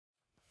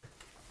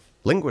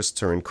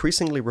Linguists are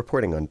increasingly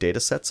reporting on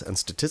datasets and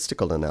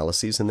statistical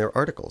analyses in their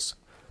articles.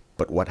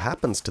 But what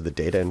happens to the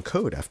data and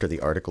code after the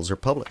articles are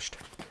published?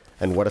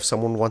 And what if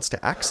someone wants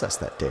to access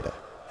that data?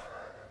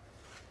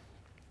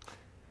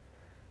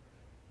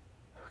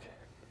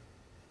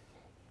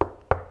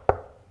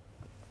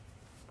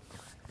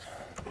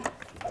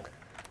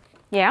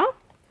 Yeah?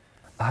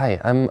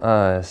 Hi,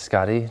 I'm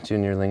Scotty,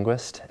 junior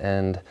linguist,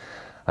 and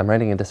I'm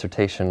writing a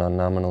dissertation on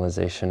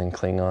nominalization in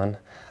Klingon.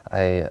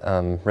 I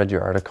read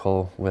your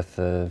article with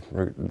the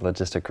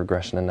logistic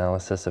regression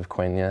analysis of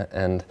Quenya,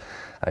 and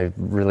I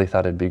really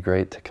thought it'd be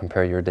great to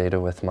compare your data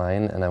with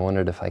mine, and I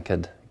wondered if I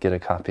could get a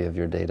copy of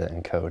your data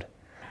and code.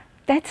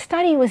 That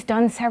study was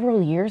done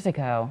several years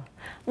ago.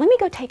 Let me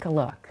go take a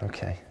look.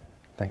 Okay,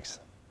 thanks.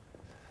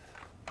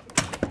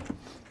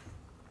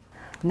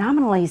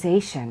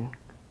 Nominalization,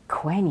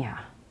 Quenya.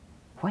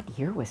 What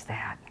year was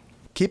that?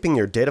 Keeping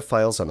your data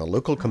files on a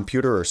local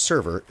computer or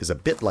server is a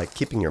bit like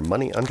keeping your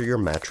money under your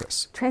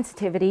mattress.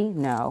 Transitivity,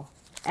 no.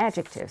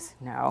 Adjectives,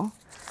 no.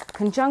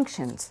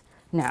 Conjunctions,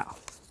 no.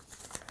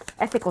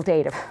 Ethical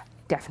data,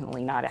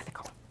 definitely not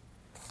ethical.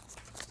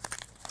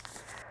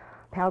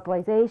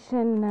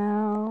 Palatalization,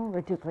 no.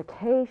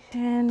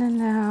 Reduplication,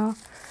 no.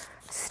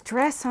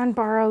 Stress on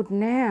borrowed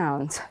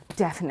nouns,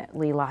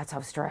 definitely lots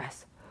of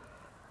stress.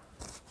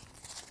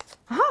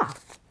 Aha,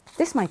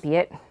 this might be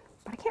it,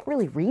 but I can't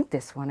really read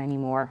this one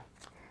anymore.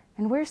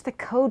 And where's the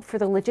code for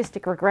the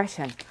logistic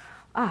regression?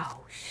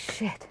 Oh,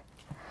 shit.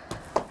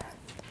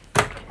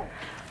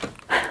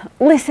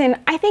 Listen,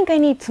 I think I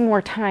need some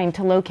more time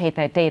to locate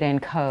that data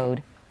and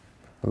code.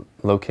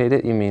 Locate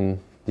it? You mean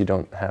you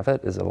don't have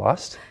it? Is it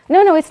lost?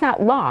 No, it's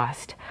not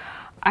lost.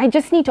 I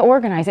just need to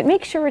organize it,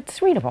 make sure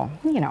it's readable,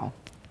 you know.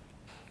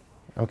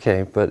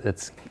 Okay, but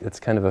it's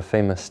kind of a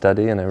famous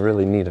study, and I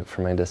really need it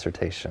for my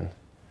dissertation.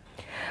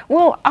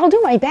 Well, I'll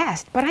do my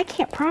best, but I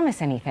can't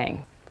promise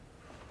anything.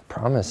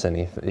 Promise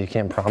anything? You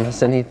can't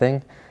promise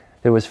anything?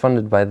 It was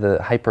funded by the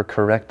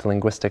Hypercorrect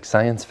Linguistic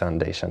Science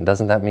Foundation.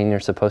 Doesn't that mean you're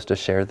supposed to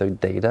share the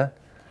data?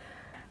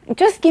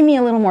 Just give me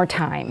a little more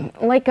time,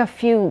 like a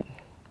few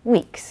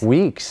weeks.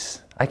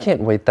 Weeks? I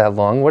can't wait that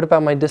long. What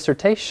about my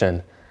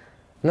dissertation?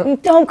 No.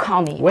 Don't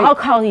call me. Wait. I'll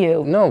call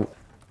you. No.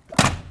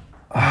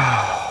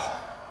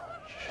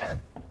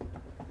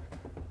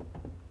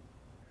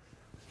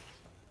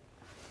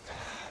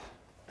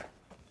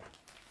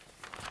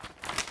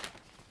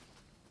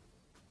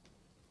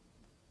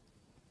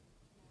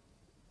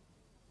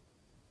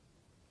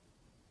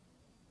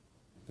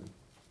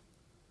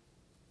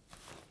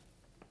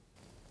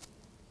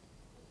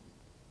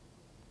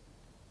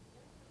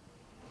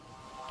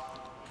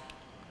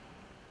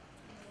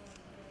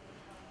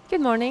 Good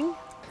morning.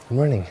 Good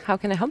morning. How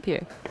can I help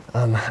you?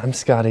 I'm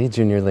Scotty,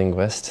 junior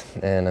linguist,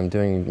 and I'm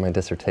doing my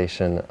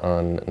dissertation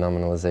on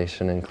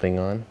nominalization in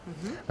Klingon.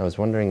 I was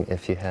wondering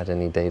if you had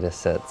any data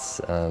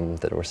sets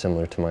that were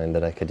similar to mine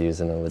that I could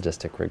use in a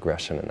logistic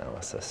regression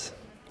analysis.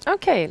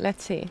 Okay,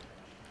 let's see.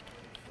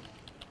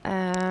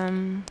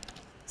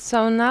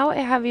 So now I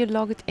have you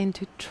logged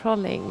into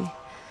trolling,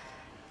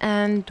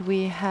 and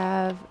we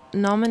have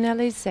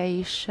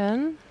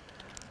nominalization,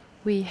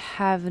 we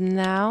have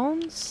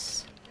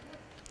nouns,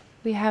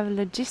 we have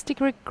logistic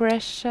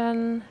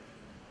regression.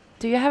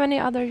 Do you have any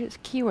other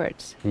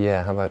keywords?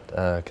 Yeah, how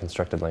about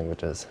constructed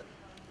languages?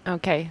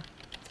 Okay.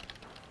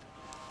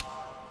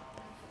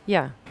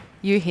 Yeah,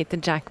 you hit the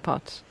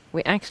jackpot.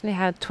 We actually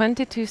had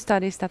 22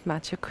 studies that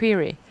match your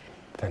query.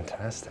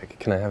 Fantastic.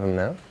 Can I have them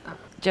now?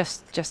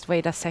 Just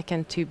wait a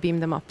second to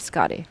beam them up,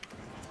 Scotty.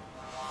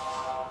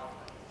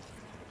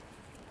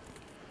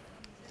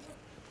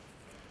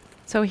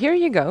 So here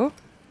you go.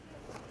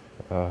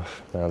 Oh,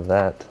 now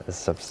that is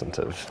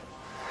substantive.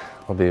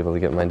 I'll be able to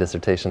get my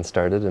dissertation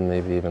started and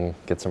maybe even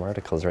get some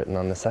articles written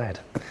on the side.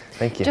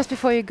 Thank you. Just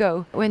before you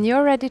go, when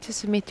you're ready to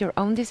submit your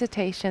own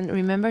dissertation,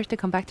 remember to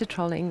come back to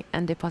trolling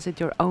and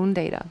deposit your own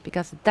data,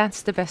 because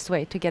that's the best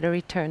way to get a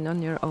return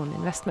on your own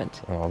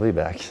investment. Oh, I'll be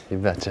back. You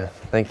betcha.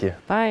 Thank you.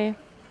 Bye.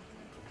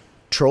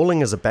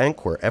 Trolling is a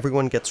bank where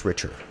everyone gets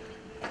richer.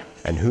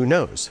 And who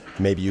knows,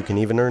 maybe you can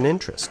even earn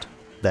interest.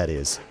 That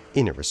is,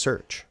 in your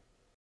research.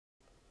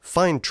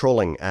 Find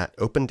trolling at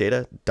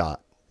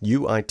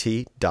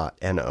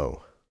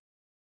opendata.uit.no.